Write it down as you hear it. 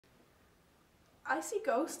I see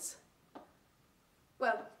ghosts.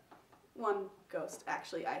 Well, one ghost.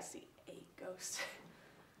 Actually, I see a ghost.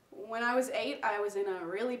 When I was 8, I was in a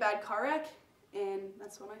really bad car wreck, and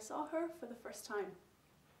that's when I saw her for the first time.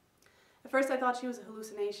 At first I thought she was a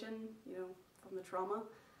hallucination, you know, from the trauma,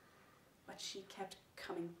 but she kept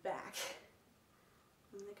coming back.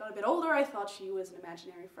 When I got a bit older, I thought she was an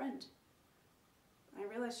imaginary friend. I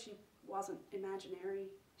realized she wasn't imaginary,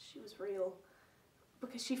 she was real,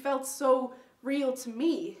 because she felt so real to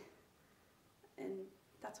me. And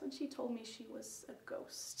that's when she told me she was a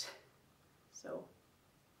ghost. So,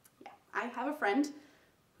 yeah, I have a friend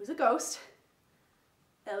who's a ghost.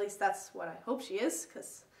 At least that's what I hope she is,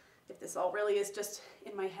 because if this all really is just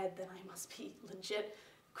in my head, then I must be legit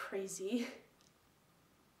crazy.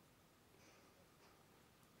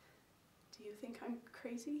 Do you think I'm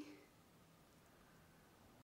crazy?